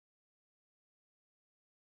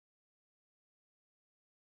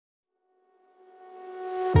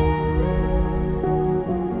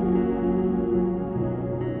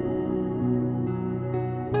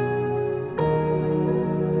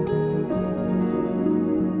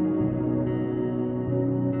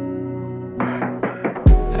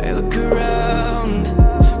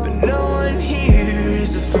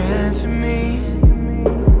meant for me.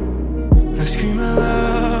 I scream out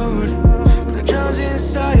loud, but it drowns in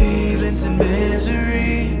silence and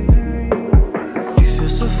misery. You feel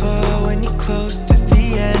so far when you're close to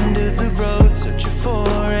the end of the road, searching for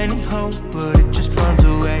any hope, but it just runs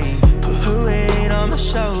away. Put her weight on my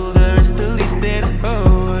shoulder, it's the least that I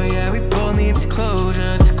owe. Yeah, we both need this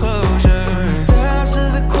closure, this closure. From the depths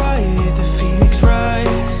of the quiet, the phoenix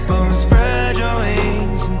rise. Go and spread your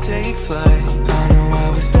wings and take flight. I know I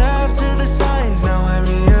was deaf to the signs, now I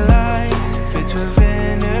realize fates were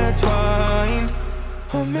intertwined.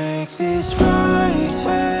 I'll make this right.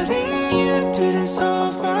 Hurting you didn't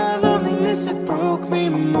solve my loneliness, it broke me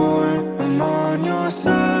more. I'm on your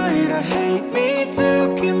side, I hate me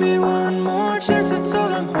too. Give me one more chance, that's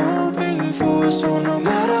all I'm hoping for. So no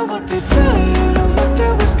matter what they tell you, don't let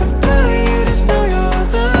their words compel you. Just know you're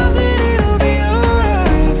loved and it'll be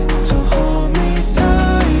alright. So hold me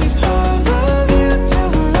tight, I'll love you till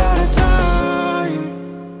we're out of time.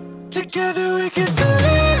 Together we can fly.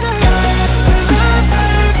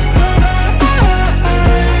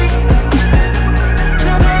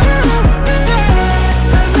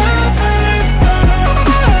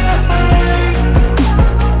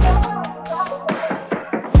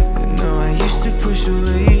 Push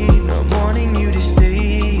away, not wanting you to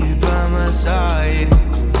stay by my side.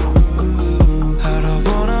 I don't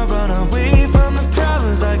wanna run away from the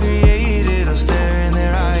problems I created. I'll stare in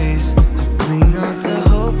their eyes. I cling on to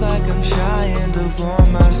hope like I'm trying to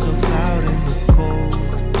warm myself out in the cold.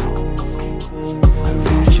 I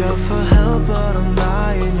reach out for help, but I'm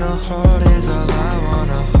lying. Your heart is all I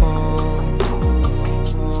wanna hold.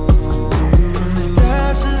 From the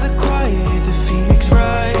depths of the quiet, the phoenix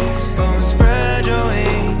rise. Go and spread your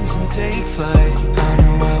wings and take flight. I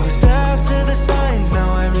know I was deaf to the signs, now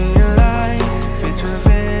I realize fates were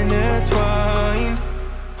intertwined.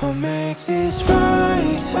 I'll make this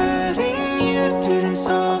right. Hurting you didn't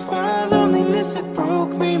solve my loneliness, it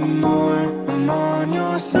broke me more. I'm on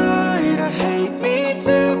your side, I hate me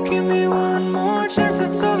too. Give me one more chance,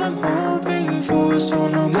 that's all I'm hoping for. So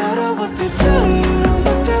no matter what they tell you, don't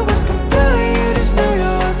let their words compel you. Just know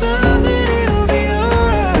you're loved and it'll be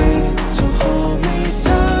alright. So hold me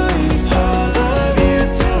tight, I'll love you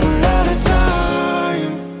till we're out of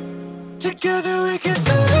time. Together we can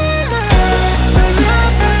fly.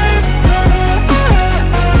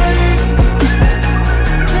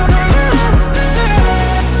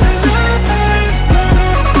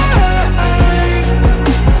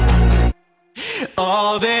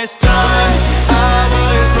 All this time I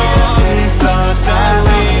was wrong, thought that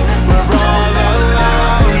we were all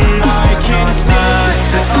alone. I can see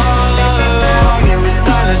that all along you were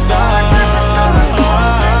silent thought.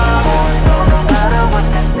 No matter what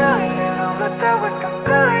they tell you, don't let their words compel